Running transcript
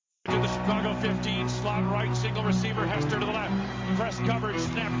Chicago 15, slot right, single receiver, Hester to the left. Press coverage,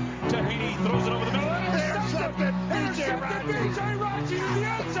 snap, Tahiti throws it over the middle. Intercepted! Intercepted! B.J. Raji in the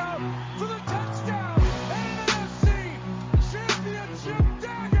end zone for the touchdown! And an NFC championship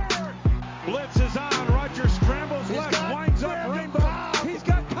dagger! Blitz is on, Rodgers scrambles left, winds up Rainbow. He's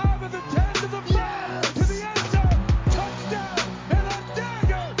got Cobb at the 10 to the 5 to the end zone. Touchdown and a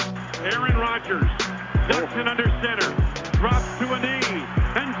dagger! Aaron Rodgers ducks in under center, drops to a knee,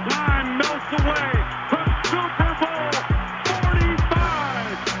 and time melts away from Super Bowl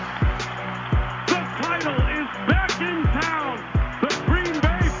 45. The title is back in town. The Green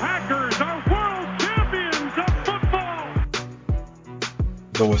Bay Packers are world champions of football.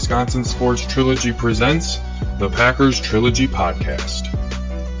 The Wisconsin Sports Trilogy presents the Packers Trilogy Podcast.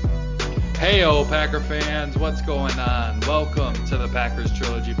 Heyo, Packer fans, what's going on? Welcome to the Packers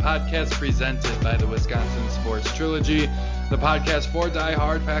Trilogy Podcast presented by the Wisconsin Sports Trilogy, the podcast for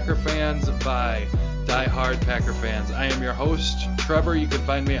diehard Packer fans by diehard Packer fans. I am your host, Trevor. You can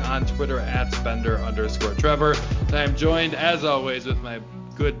find me on Twitter at Spender_Trevor. And I am joined, as always, with my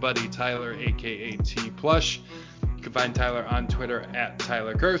good buddy Tyler, aka T Plush. You can find Tyler on Twitter at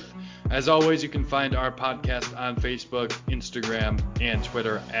Tyler Girth. As always, you can find our podcast on Facebook, Instagram, and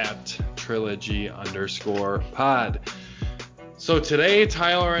Twitter at Trilogy_pod. So today,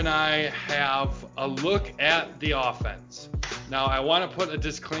 Tyler and I have a look at the offense. Now, I want to put a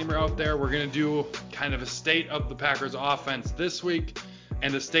disclaimer out there. We're going to do kind of a state of the Packers offense this week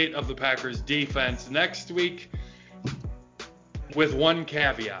and a state of the Packers defense next week with one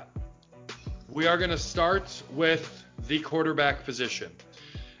caveat. We are going to start with the quarterback position.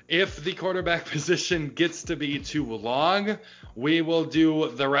 If the quarterback position gets to be too long, we will do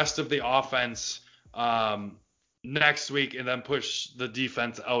the rest of the offense next week and then push the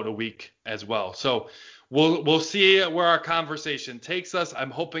defense out a week as well. So we'll see where our conversation takes us.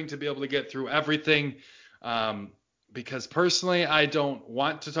 I'm hoping to be able to get through everything because personally I don't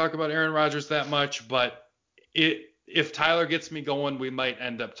want to talk about Aaron Rodgers that much, but if Tyler gets me going, we might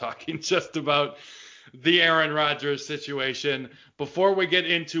end up talking just about the Aaron Rodgers situation. Before we get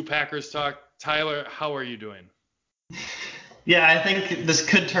into Packers talk, Tyler, how are you doing? Yeah, I think this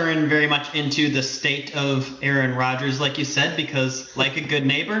could turn very much into the state of Aaron Rodgers, like you said, because like a good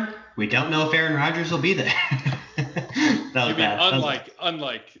neighbor, we don't know if Aaron Rodgers will be there. That was bad.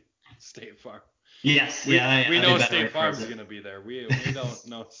 Unlike State Farm. Yes, we know State Farm's going to be there. We don't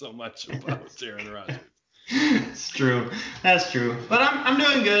know so much about Aaron Rodgers. It's true. That's true. But I'm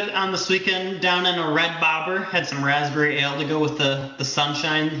doing good on this weekend down in a red bobber. Had some raspberry ale to go with the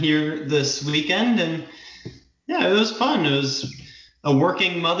sunshine here this weekend. And yeah, it was fun. It was a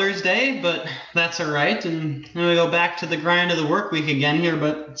working Mother's Day, but that's all right. And then we go back to the grind of the work week again here.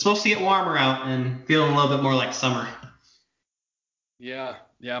 But it's supposed to get warmer out and feeling a little bit more like summer. Yeah.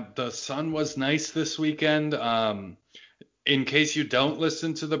 The sun was nice this weekend. In case you don't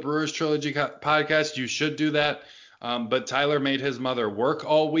listen to the Brewers Trilogy podcast, you should do that. But Tyler made his mother work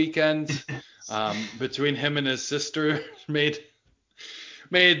all weekend. Between him and his sister, made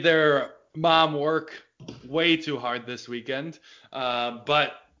their mom work way too hard this weekend.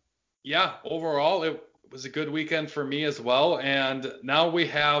 But yeah, overall, it was a good weekend for me as well. And now we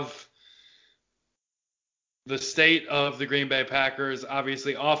have the state of the Green Bay Packers,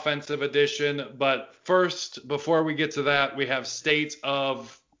 obviously offensive edition. But first, before we get to that, we have state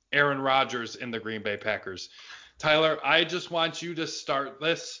of Aaron Rodgers in the Green Bay Packers. Tyler, I just want you to start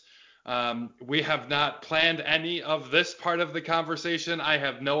this. We have not planned any of this part of the conversation. I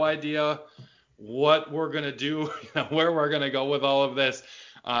have no idea what we're going to do, where we're going to go with all of this.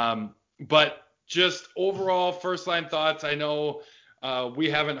 But just overall first line thoughts. I know we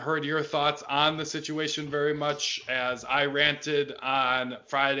haven't heard your thoughts on the situation very much, as I ranted on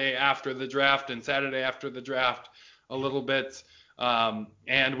Friday after the draft and Saturday after the draft a little bit.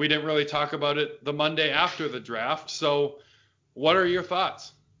 And we didn't really talk about it the Monday after the draft. So what are your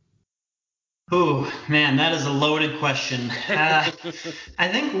thoughts? Oh, man, that is a loaded question. I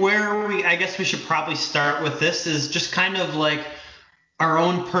think I guess we should probably start with this is just kind of like our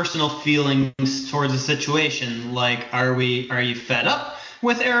own personal feelings towards the situation. Like, are you fed up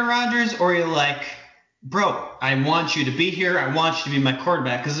with Aaron Rodgers, or are you like, bro, I want you to be here. I want you to be my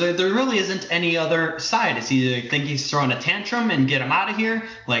quarterback? Because there really isn't any other side. It's either think he's throwing a tantrum and get him out of here,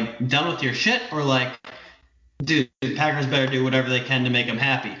 like done with your shit, or like, dude, the Packers better do whatever they can to make him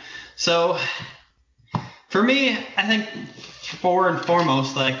happy. So for me, I think forward and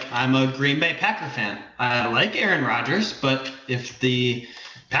foremost, like, I'm a Green Bay Packer fan. I like Aaron Rodgers, but if the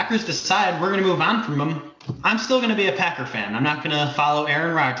Packers decide we're going to move on from him, I'm still going to be a Packer fan. I'm not going to follow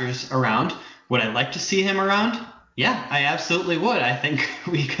Aaron Rodgers around. Would I like to see him around? Yeah, I absolutely would. I think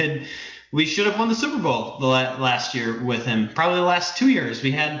we should have won the Super Bowl last year with him. Probably the last 2 years.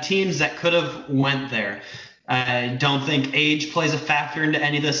 We had teams that could have went there. I don't think age plays a factor into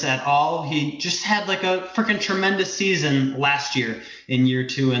any of this at all. He just had like a freaking tremendous season last year in year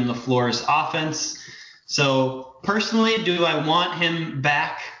 2 in LaFleur's offense. So personally, do I want him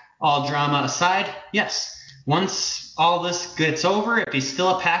back, all drama aside? Yes. Once all this gets over, if he's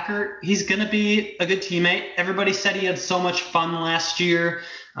still a Packer, he's going to be a good teammate. Everybody said he had so much fun last year.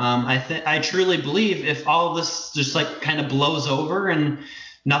 I truly believe if all this just like kind of blows over and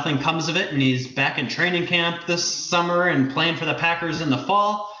nothing comes of it, and he's back in training camp this summer and playing for the Packers in the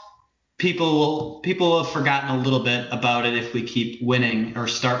fall, people will have forgotten a little bit about it if we keep winning or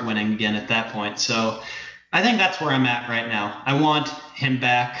start winning again at that point. So I think that's where I'm at right now. I want him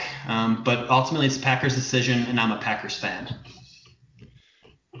back, but ultimately it's the Packers' decision, and I'm a Packers fan.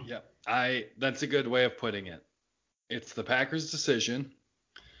 Yeah, that's a good way of putting it. It's the Packers' decision.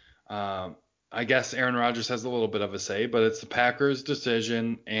 I guess Aaron Rodgers has a little bit of a say, but it's the Packers'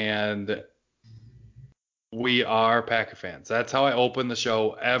 decision, and we are Packer fans. That's how I open the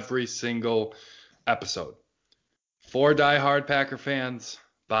show every single episode. For diehard Packer fans,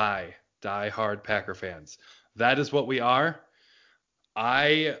 by diehard Packer fans. That is what we are.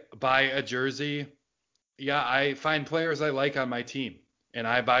 I buy a jersey. Yeah, I find players I like on my team, and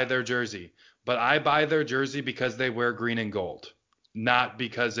I buy their jersey. But I buy their jersey because they wear green and gold, not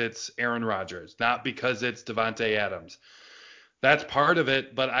because it's Aaron Rodgers, not because it's Davante Adams. That's part of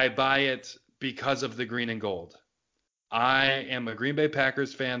it, but I buy it because of the green and gold. I am a Green Bay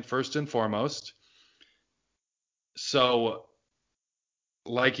Packers fan first and foremost. So,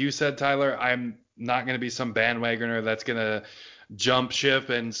 like you said, Tyler, I'm not going to be some bandwagoner that's going to jump ship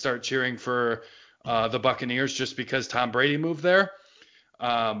and start cheering for the Buccaneers just because Tom Brady moved there.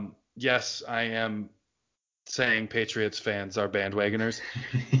 Yes, I am saying Patriots fans are bandwagoners.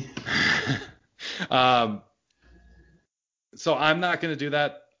 So I'm not going to do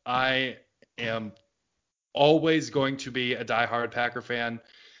that. I am always going to be a diehard Packer fan.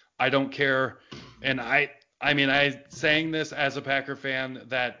 I don't care. And I mean, I sang this as a Packer fan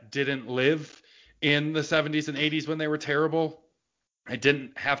that didn't live in the 70s and 80s when they were terrible. I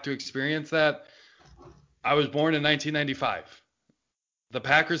didn't have to experience that. I was born in 1995. The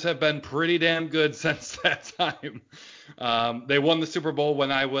Packers have been pretty damn good since that time. They won the Super Bowl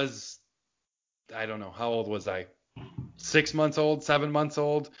when I was, I don't know, how old was I? 6 months old, 7 months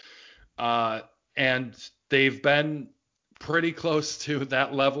old. And they've been pretty close to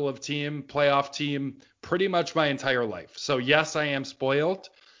that level of team, playoff team, pretty much my entire life. So yes, I am spoiled,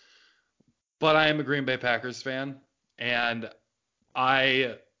 but I am a Green Bay Packers fan, and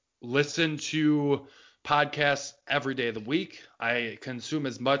I listen to podcasts every day of the week. I consume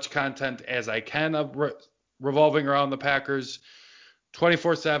as much content as I can of revolving around the Packers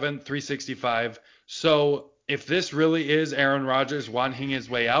 24/7, 365. So if this really is Aaron Rodgers wanting his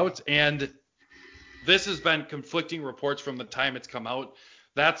way out, and this has been conflicting reports from the time it's come out.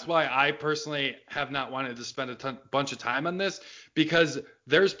 That's why I personally have not wanted to spend a bunch of time on this, because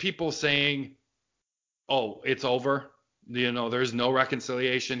there's people saying, oh, it's over. There's no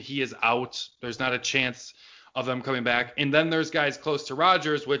reconciliation. He is out. There's not a chance of them coming back. And then there's guys close to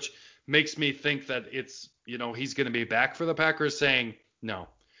Rodgers, which makes me think that it's, he's going to be back for the Packers, saying, no,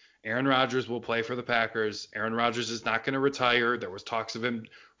 Aaron Rodgers will play for the Packers. Aaron Rodgers is not going to retire. There was talks of him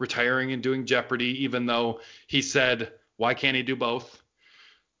retiring and doing Jeopardy, even though he said, why can't he do both?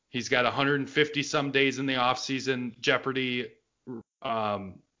 He's got 150 some days in the offseason. Jeopardy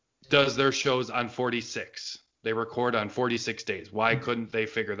does their shows on 46. They record on 46 days. Why couldn't they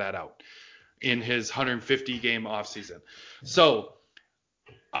figure that out in his 150 game offseason? So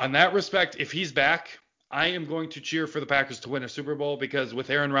on that respect, if he's back, I am going to cheer for the Packers to win a Super Bowl, because with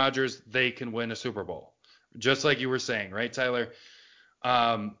Aaron Rodgers, they can win a Super Bowl. Just like you were saying, right, Tyler?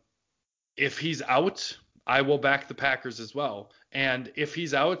 If he's out, I will back the Packers as well. And if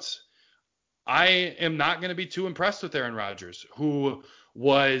he's out, I am not going to be too impressed with Aaron Rodgers, who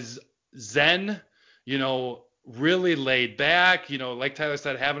was zen, really laid back, like Tyler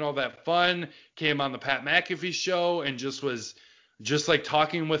said, having all that fun, came on the Pat McAfee show and just was just like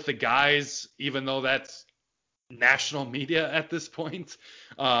talking with the guys, even though that's national media at this point.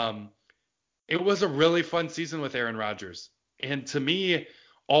 It was a really fun season with Aaron Rodgers. And to me,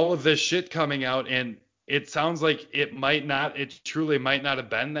 all of this shit coming out, and it sounds like it truly might not have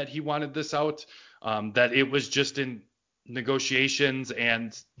been that he wanted this out, that it was just in negotiations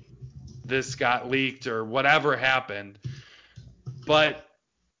and this got leaked or whatever happened. But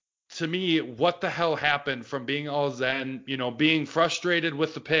to me, what the hell happened from being all zen, being frustrated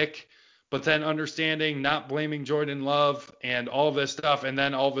with the pick, but then understanding, not blaming Jordan Love and all of this stuff, and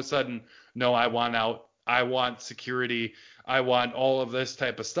then all of a sudden, no, I want out. I want security. I want all of this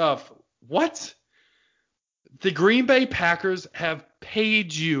type of stuff. What? The Green Bay Packers have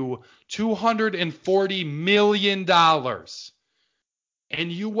paid you $240 million,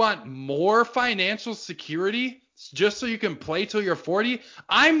 and you want more financial security just so you can play till you're 40?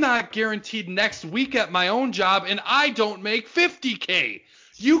 I'm not guaranteed next week at my own job, and I don't make $50K.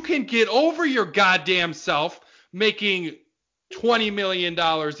 You can get over your goddamn self making $20 million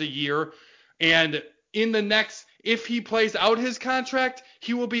a year, and in the next, if he plays out his contract,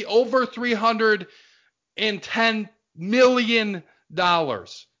 he will be over $310 million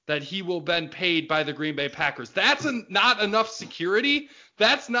that he will then paid by the Green Bay Packers. That's not enough security?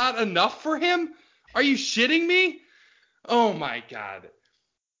 That's not enough for him? Are you shitting me? Oh my God.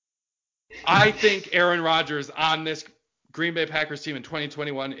 I think Aaron Rodgers on this Green Bay Packers team in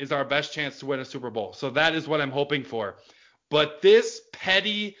 2021 is our best chance to win a Super Bowl. So that is what I'm hoping for. But this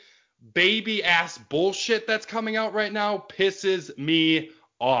petty baby ass bullshit that's coming out right now pisses me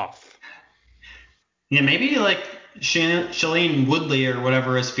off. Yeah, maybe like Shailene Woodley or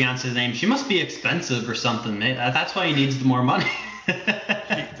whatever his fiance's name. She must be expensive or something. That's why he needs more money. He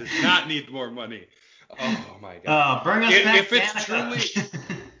does not need more money. Oh my God. Bring us back. If it's truly,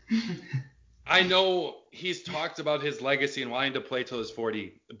 I know he's talked about his legacy and wanting to play till he's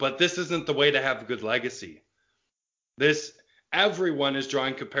 40, but this isn't the way to have a good legacy. Everyone is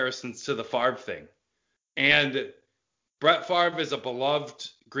drawing comparisons to the Favre thing. And Brett Favre is a beloved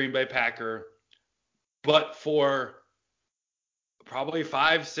Green Bay Packer, but for probably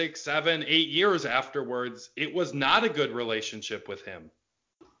 5, 6, 7, 8 years afterwards, it was not a good relationship with him,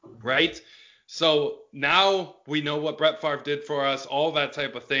 right? So now we know what Brett Favre did for us, all that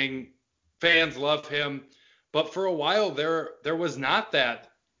type of thing. Fans love him. But for a while, there was not that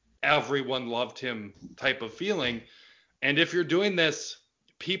everyone loved him type of feeling. And if you're doing this,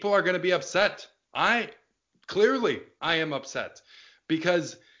 people are going to be upset. I am upset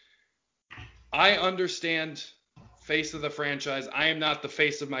because I understand face of the franchise. I am not the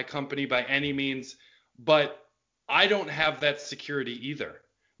face of my company by any means, but I don't have that security either.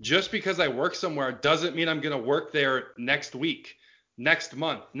 Just because I work somewhere doesn't mean I'm going to work there next week, next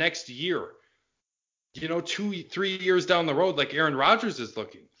month, next year, 2-3 years down the road like Aaron Rodgers is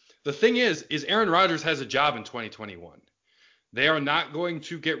looking. The thing is Aaron Rodgers has a job in 2021. They are not going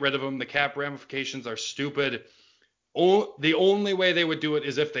to get rid of him. The cap ramifications are stupid. The only way they would do it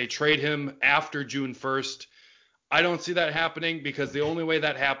is if they trade him after June 1st. I don't see that happening because the only way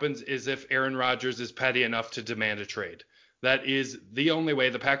that happens is if Aaron Rodgers is petty enough to demand a trade. That is the only way.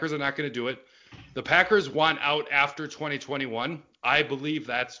 The Packers are not going to do it. The Packers want out after 2021. I believe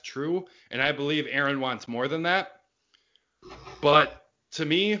that's true, and I believe Aaron wants more than that. But to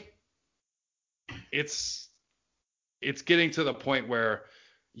me, it's getting to the point where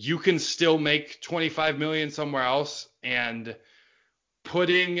you can still make $25 million somewhere else and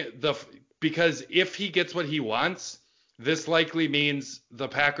because if he gets what he wants, this likely means the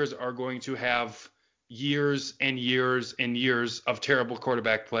Packers are going to have years and years and years of terrible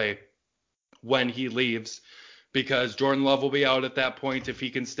quarterback play when he leaves, because Jordan Love will be out at that point if he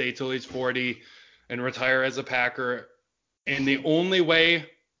can stay till he's 40 and retire as a Packer. And the only way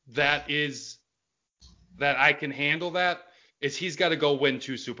that I can handle that is he's got to go win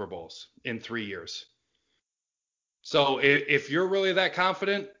 2 Super Bowls in 3 years. So if you're really that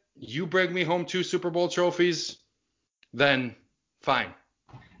confident, you bring me home 2 Super Bowl trophies, then fine.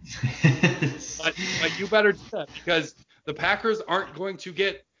 but you better do that, because the Packers aren't going to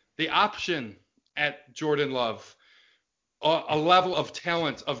get the option at Jordan Love, a level of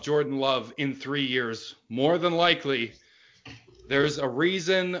talent of Jordan Love in 3 years. More than likely, there's a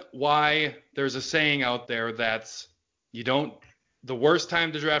reason why there's a saying out there that's the worst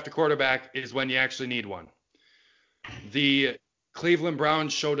time to draft a quarterback is when you actually need one. The Cleveland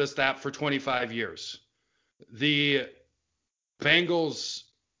Browns showed us that for 25 years. The Bengals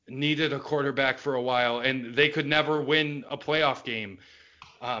needed a quarterback for a while, and they could never win a playoff game.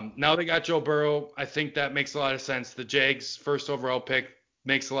 Now they got Joe Burrow. I think that makes a lot of sense. The Jags' first overall pick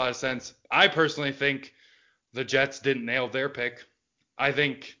makes a lot of sense. I personally think the Jets didn't nail their pick. I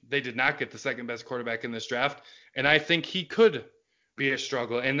think they did not get the second best quarterback in this draft, and I think he could be a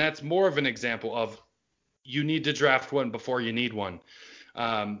struggle. And that's more of an example of you need to draft one before you need one.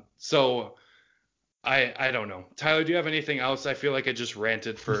 So I don't know. Tyler, do you have anything else? I feel like I just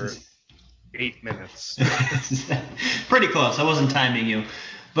ranted for 8 minutes. Pretty close. I wasn't timing you.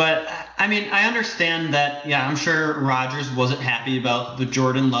 But, I mean, I understand that, yeah, I'm sure Rodgers wasn't happy about the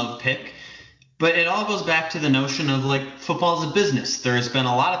Jordan Love pick. But it all goes back to the notion of like football is a business. There's been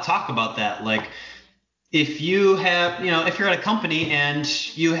a lot of talk about that. Like if you have, if you're at a company and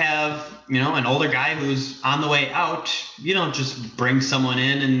you have, an older guy who's on the way out, you don't just bring someone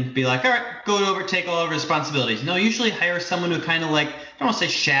in and be like, all right, go over, take all over responsibilities. No, usually hire someone who kind of like, I don't want to say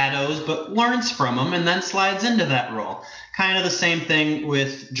shadows, but learns from them and then slides into that role. Kind of the same thing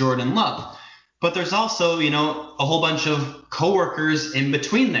with Jordan Love. But there's also, a whole bunch of coworkers in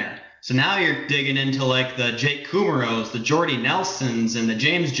between there. So now you're digging into like the Jake Kumerows, the Jordy Nelsons, and the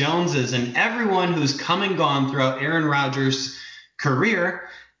James Joneses, and everyone who's come and gone throughout Aaron Rodgers' career.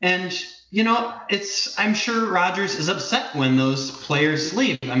 And, I'm sure Rodgers is upset when those players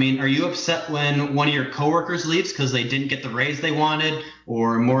leave. I mean, are you upset when one of your coworkers leaves because they didn't get the raise they wanted,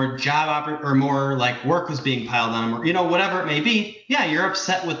 or more or more like work was being piled on them, or, whatever it may be? Yeah, you're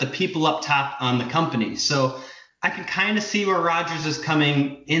upset with the people up top on the company. So I can kind of see where Rodgers is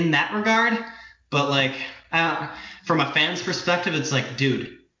coming in that regard, but like from a fan's perspective, it's like,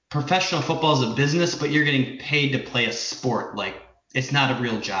 dude, professional football is a business, but you're getting paid to play a sport. Like, it's not a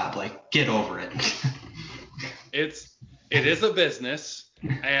real job. Like, get over it. It is a business,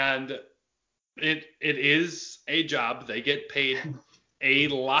 and it is a job. They get paid a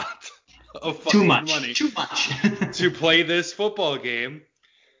lot of fucking money. Too much. To play this football game,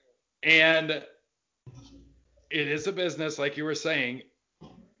 and it is a business, like you were saying,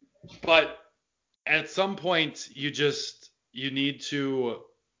 but at some point you need to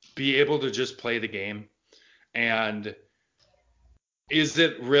be able to just play the game. And is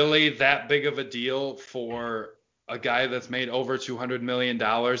it really that big of a deal for a guy that's made over $200 million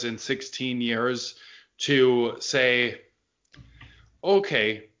in 16 years to say,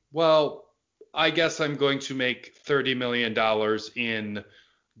 okay, well, I guess I'm going to make $30 million in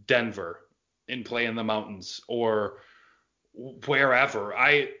Denver and play in the mountains or wherever?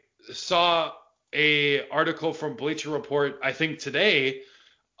 I saw a article from Bleacher Report, I think today,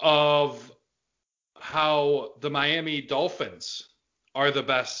 of how the Miami Dolphins are the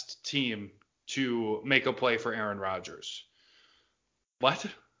best team to make a play for Aaron Rodgers. What?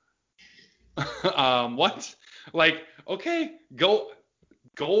 What? Like, okay, go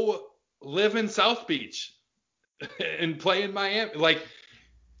live in South Beach and play in Miami. Like,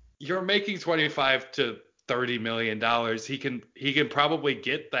 you're making $25 to $30 million. He can probably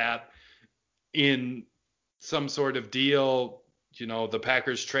get that in some sort of deal. The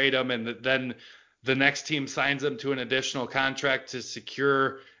Packers trade him, and then the next team signs him to an additional contract to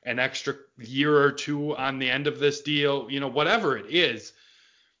secure an extra year or two on the end of this deal. Whatever it is.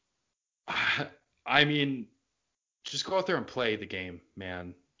 I mean, just go out there and play the game,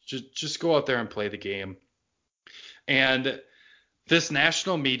 man. Just go out there and play the game. And this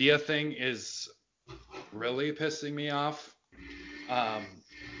national media thing is really pissing me off.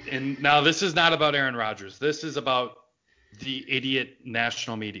 And now this is not about Aaron Rodgers. This is about the idiot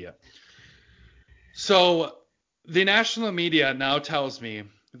national media. So the national media now tells me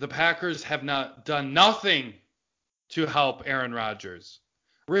the Packers have not done nothing to help Aaron Rodgers.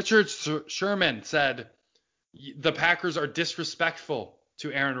 Richard Sherman said the Packers are disrespectful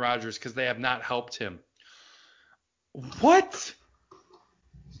to Aaron Rodgers because they have not helped him. What?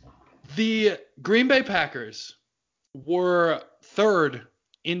 The Green Bay Packers were third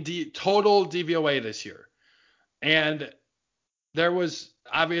in total DVOA this year. And there was,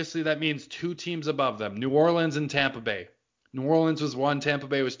 obviously that means two teams above them, New Orleans and Tampa Bay. New Orleans was 1, Tampa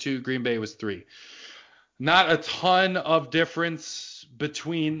Bay was 2, Green Bay was 3. Not a ton of difference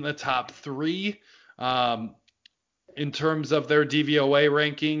between the top three in terms of their DVOA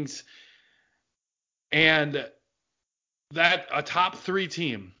rankings. And that a top three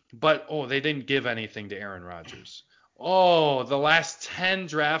team, but they didn't give anything to Aaron Rodgers. The last 10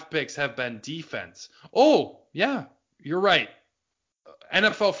 draft picks have been defense. Yeah, you're right.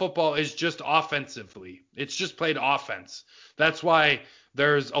 NFL football is just offensively. It's just played offense. That's why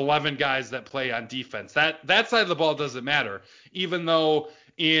there's 11 guys that play on defense. That side of the ball doesn't matter. Even though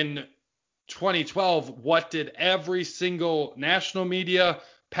in 2012, what did every single national media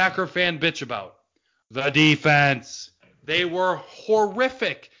Packer fan bitch about? The defense. They were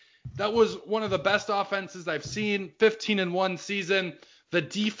horrific. That was one of the best offenses I've seen. 15-1 season. The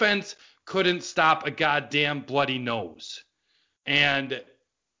defense couldn't stop a goddamn bloody nose.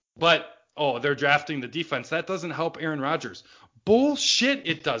 But they're drafting the defense. That doesn't help Aaron Rodgers. Bullshit,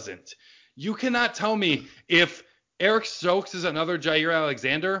 it doesn't. You cannot tell me if Eric Stokes is another Jair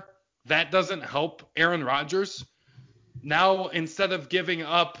Alexander, that doesn't help Aaron Rodgers. Now, instead of giving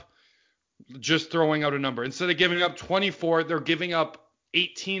up, just throwing out a number, instead of giving up 24, they're giving up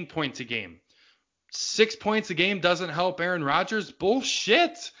 18 points a game. 6 points a game doesn't help Aaron Rodgers?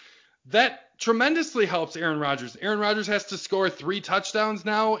 Bullshit. That tremendously helps Aaron Rodgers. Aaron Rodgers has to score 3 touchdowns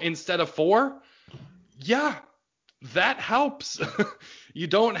now instead of 4. Yeah, that helps. You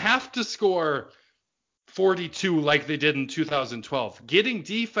don't have to score 42 like they did in 2012. Getting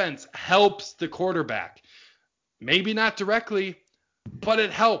defense helps the quarterback. Maybe not directly, but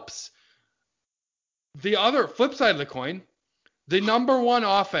it helps. The other flip side of the coin, the number 1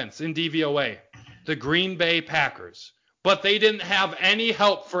 offense in DVOA, the Green Bay Packers. But they didn't have any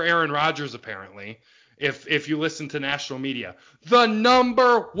help for Aaron Rodgers, apparently, if you listen to national media. The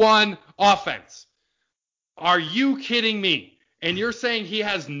number 1 offense. Are you kidding me? And you're saying he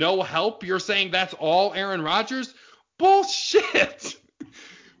has no help? You're saying that's all Aaron Rodgers? Bullshit!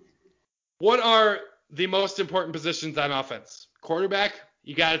 What are the most important positions on offense? Quarterback,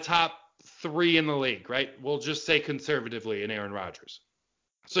 you got a top 3 in the league, right? We'll just say conservatively in Aaron Rodgers.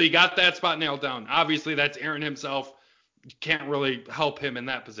 So you got that spot nailed down. Obviously, that's Aaron himself. You can't really help him in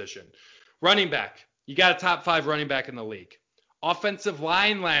that position. Running back, you got a top 5 running back in the league. Offensive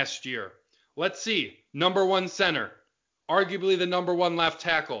line last year, let's see, number 1 center, arguably the number 1 left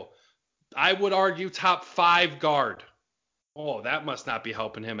tackle. I would argue top 5 guard. Oh, that must not be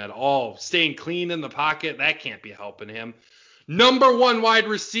helping him at all. Staying clean in the pocket, that can't be helping him. Number 1 wide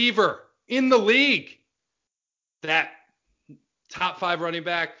receiver in the league. That top 5 running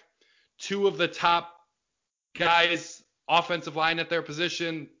back, 2 of the top guys offensive line at their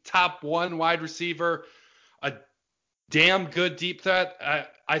position, top 1 wide receiver, a damn good deep threat.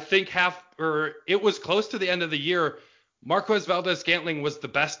 I think it was close to the end of the year. Marquez Valdes-Scantling was the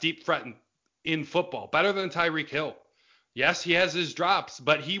best deep threat in football, better than Tyreek Hill. Yes, he has his drops,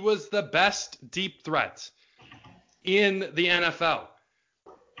 but he was the best deep threat in the NFL.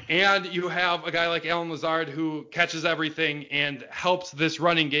 And you have a guy like Allen Lazard who catches everything and helps this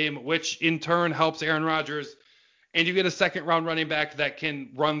running game, which in turn helps Aaron Rodgers. And you get a second-round running back that can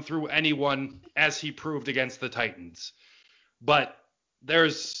run through anyone, as he proved against the Titans. But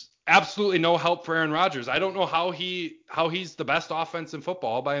there's absolutely no help for Aaron Rodgers. I don't know how he's the best offense in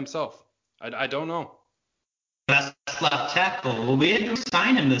football all by himself. I don't know. Best left tackle. Well, we had to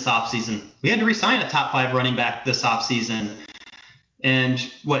re-sign him this offseason. We had to re-sign a top 5 running back this offseason. And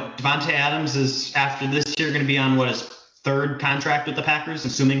Devontae Adams is, after this year, going to be on his 3rd contract with the Packers,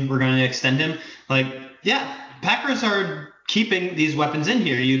 assuming we're going to extend him. Packers are keeping these weapons in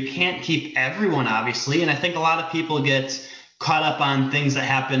here. You can't keep everyone, obviously, and I think a lot of people get caught up on things that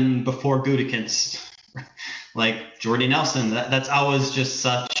happen before Gutekunst, like Jordy Nelson. That's always just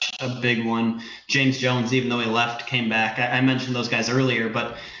such a big one. James Jones, even though he left, came back. I mentioned those guys earlier,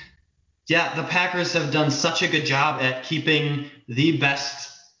 but yeah, the Packers have done such a good job at keeping the best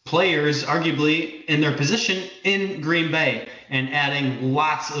players, arguably, in their position in Green Bay and adding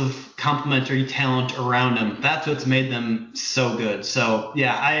lots of complementary talent around them. That's what's made them so good. So,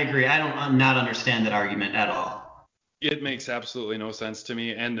 yeah, I agree. I don't not understand that argument at all. It makes absolutely no sense to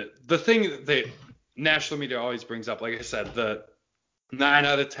me. And the thing that the national media always brings up, like I said, the 9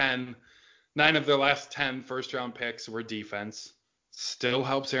 out of 10, 9 of their last 10 first-round picks were defense. Still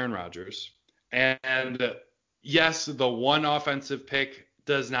helps Aaron Rodgers. And yes, the 1 offensive pick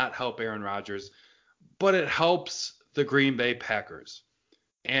does not help Aaron Rodgers, but it helps the Green Bay Packers.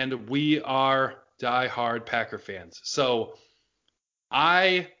 And we are diehard Packer fans. So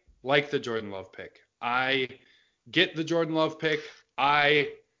I like the Jordan Love pick. I get the Jordan Love pick. I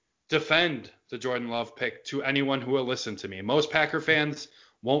defend the Jordan Love pick to anyone who will listen to me. Most Packer fans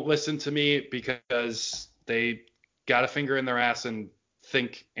won't listen to me because they got a finger in their ass and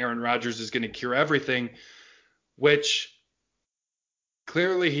think Aaron Rodgers is going to cure everything, which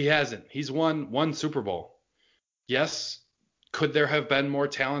clearly he hasn't. He's won 1 Super Bowl. Yes, could there have been more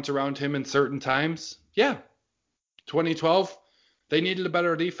talent around him in certain times? Yeah. 2012, they needed a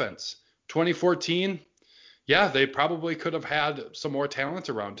better defense. 2014, yeah, they probably could have had some more talent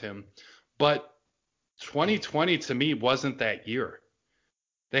around him. But 2020 to me wasn't that year.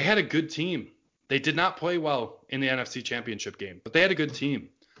 They had a good team. They did not play well in the NFC Championship game, but they had a good team.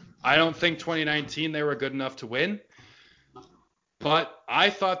 I don't think 2019 they were good enough to win, but I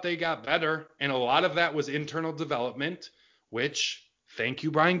thought they got better, and a lot of that was internal development, which, thank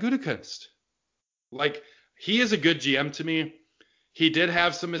you, Brian Gutekunst. Like, he is a good GM to me. He did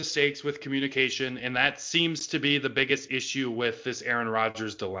have some mistakes with communication, and that seems to be the biggest issue with this Aaron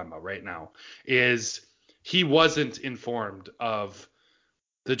Rodgers dilemma right now, is he wasn't informed of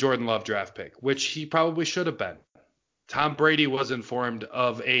the Jordan Love draft pick, which he probably should have been. Tom Brady was informed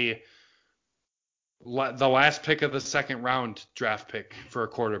of the last pick of the second round draft pick for a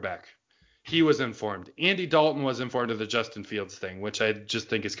quarterback. He was informed. Andy Dalton was informed of the Justin Fields thing, which I just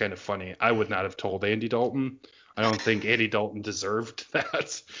think is kind of funny. I would not have told Andy Dalton. I don't think Andy Dalton deserved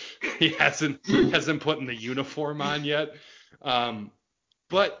that. He hasn't put in the uniform on yet.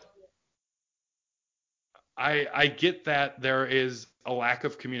 But I get that there is a lack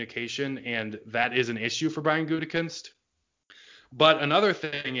of communication, and that is an issue for Brian Gutekunst. But another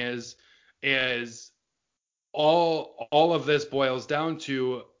thing is all of this boils down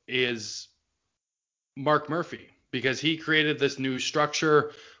to is Mark Murphy, because he created this new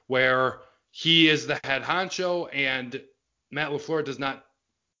structure where he is the head honcho, and Matt LaFleur does not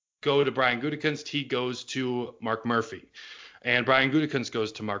go to Brian Gutekunst. He goes to Mark Murphy, and Brian Gutekunst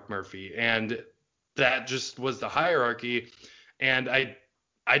goes to Mark Murphy, and that just was the hierarchy. And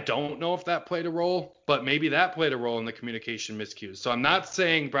I don't know if that played a role, but maybe that played a role in the communication miscues. So I'm not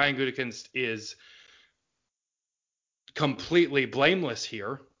saying Brian Gutekunst is completely blameless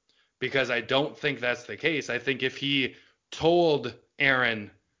here, because I don't think that's the case. I think if he told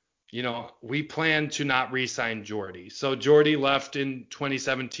Aaron, we plan to not re-sign Jordy. So Jordy left in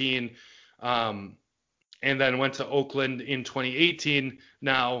 2017 and then went to Oakland in 2018.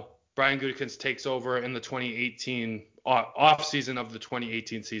 Now Brian Gutekunst takes over in the 2018 offseason of the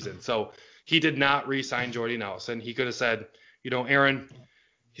 2018 season. So he did not re-sign Jordy Nelson. He could have said, Aaron,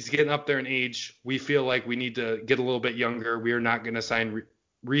 he's getting up there in age. We feel like we need to get a little bit younger. We are not going to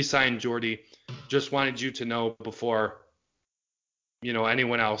re-sign Jordy. Just wanted you to know before,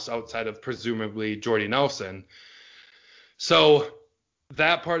 anyone else outside of presumably Jordy Nelson. So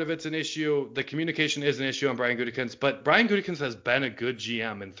that part of it's an issue. The communication is an issue on Brian Gutekunst, but Brian Gutekunst has been a good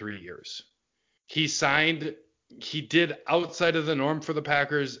GM in 3 years. He did outside of the norm for the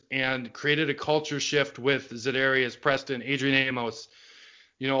Packers and created a culture shift with Za'Darius Preston, Adrian Amos,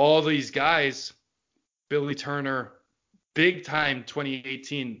 all these guys, Billy Turner, big time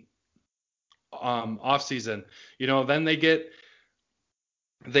 2018 offseason. Then they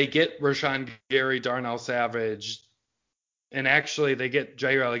get Rashawn Gary, Darnell Savage, and actually they get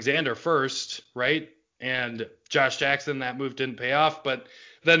Jair Alexander first, right? And Josh Jackson, that move didn't pay off. But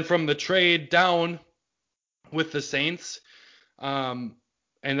then from the trade down with the Saints, and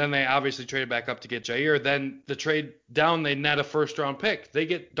then they obviously traded back up to get Jair. Then the trade down, they net a first-round pick. They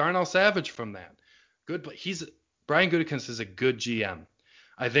get Darnell Savage from that. Good, but Brian Gutekunst is a good GM.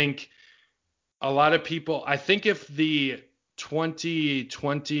 I think a lot of people – I think if the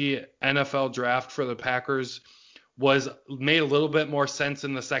 2020 NFL draft for the Packers was made a little bit more sense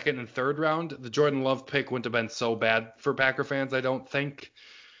in the second and third round, the Jordan Love pick wouldn't have been so bad for Packer fans, I don't think.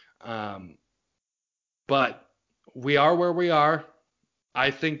 But we are where we are.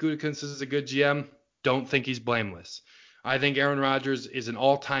 I think Gutekunst is a good GM. Don't think he's blameless. I think Aaron Rodgers is an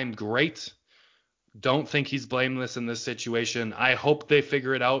all-time great. Don't think he's blameless in this situation. I hope they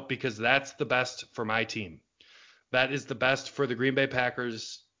figure it out, because that's the best for my team. That is the best for the Green Bay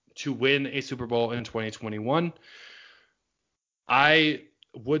Packers to win a Super Bowl in 2021. I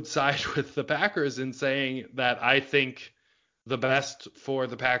would side with the Packers in saying that I think the best for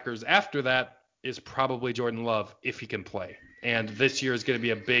the Packers after that is probably Jordan Love, if he can play. And this year is going to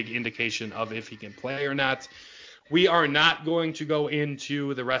be a big indication of if he can play or not. We are not going to go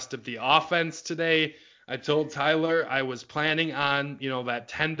into the rest of the offense today. I told Tyler I was planning on, that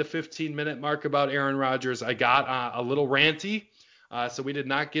 10 to 15 minute mark about Aaron Rodgers. I got a little ranty, so we did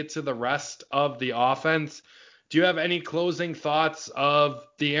not get to the rest of the offense. Do you have any closing thoughts of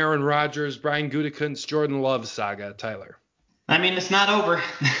the Aaron Rodgers, Brian Gutekunst, Jordan Love saga, Tyler? I mean, it's not over.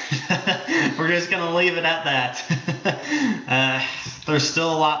 We're just going to leave it at that. There's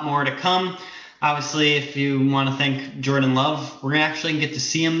still a lot more to come. Obviously, if you want to thank Jordan Love, we're going to actually get to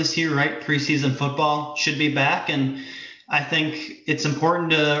see him this year, right? Preseason football should be back. And I think it's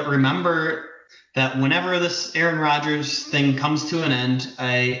important to remember that whenever this Aaron Rodgers thing comes to an end,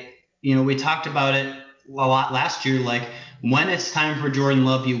 we talked about it a lot last year, like when it's time for Jordan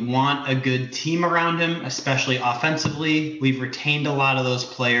Love, you want a good team around him, especially offensively. We've retained a lot of those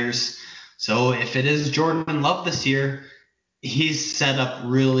players. So if it is Jordan Love this year, he's set up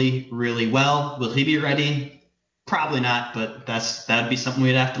really, really well. Will he be ready? Probably not, but that'd be something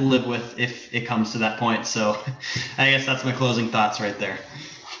we'd have to live with if it comes to that point. So I guess that's my closing thoughts right there.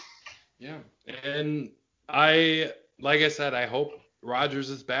 Yeah, and like I said, I hope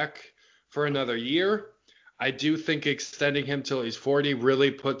Rodgers is back for another year. I do think extending him till he's 40 really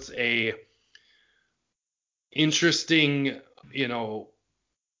puts a interesting,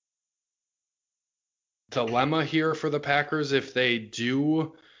 dilemma here for the Packers. If they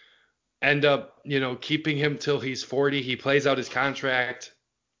do end up, keeping him till he's 40, he plays out his contract,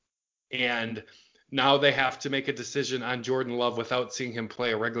 and now they have to make a decision on Jordan Love without seeing him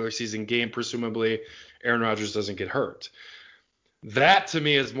play a regular season game. Presumably, Aaron Rodgers doesn't get hurt. That to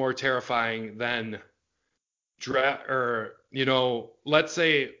me is more terrifying than let's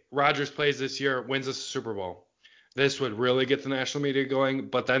say Rodgers plays this year, wins a Super Bowl. This would really get the national media going,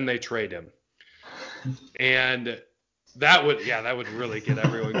 but then they trade him. And that would really get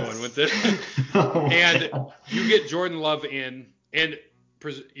everyone going with it. And you get Jordan Love in, and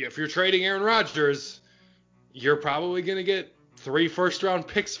if you're trading Aaron Rodgers, you're probably going to get 3 first-round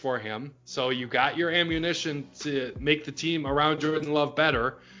picks for him. So you got your ammunition to make the team around Jordan Love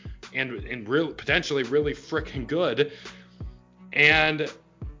better and potentially really freaking good. And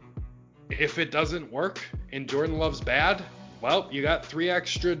if it doesn't work and Jordan Love's bad, well, you got 3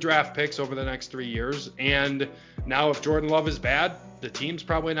 extra draft picks over the next 3 years. And now if Jordan Love is bad, the team's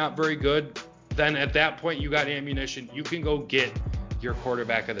probably not very good. Then at that point, you got ammunition. You can go get your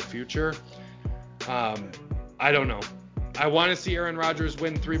quarterback of the future. I don't know. I want to see Aaron Rodgers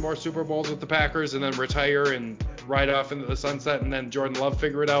win 3 more Super Bowls with the Packers and then retire and ride off into the sunset and then Jordan Love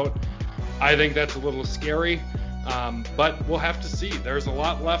figure it out. I think that's a little scary, but we'll have to see. There's a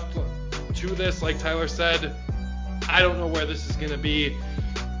lot left to this, like Tyler said. I don't know where this is going to be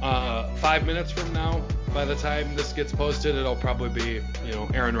 5 minutes from now. By the time this gets posted, it'll probably be,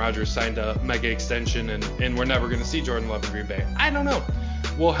 Aaron Rodgers signed a mega extension and we're never going to see Jordan Love in Green Bay. I don't know.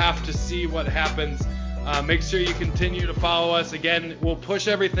 We'll have to see what happens. Make sure you continue to follow us. Again, we'll push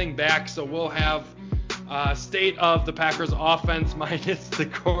everything back, so we'll have state of the Packers offense minus the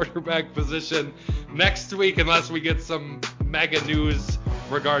quarterback position next week, unless we get some mega news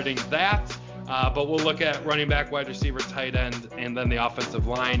regarding that. But we'll look at running back, wide receiver, tight end, and then the offensive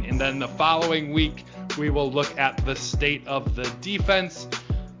line. And then the following week, we will look at the state of the defense.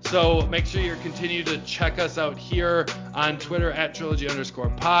 So make sure you continue to check us out here on Twitter at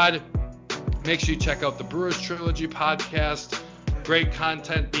Trilogy_pod. Make sure you check out the Brewers Trilogy podcast. Great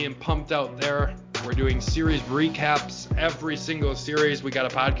content being pumped out there. We're doing series recaps every single series. We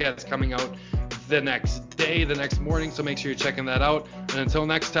got a podcast coming out the next day, the next morning. So make sure you're checking that out. And until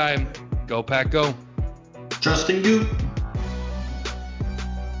next time, go Pack, go. Trusting you.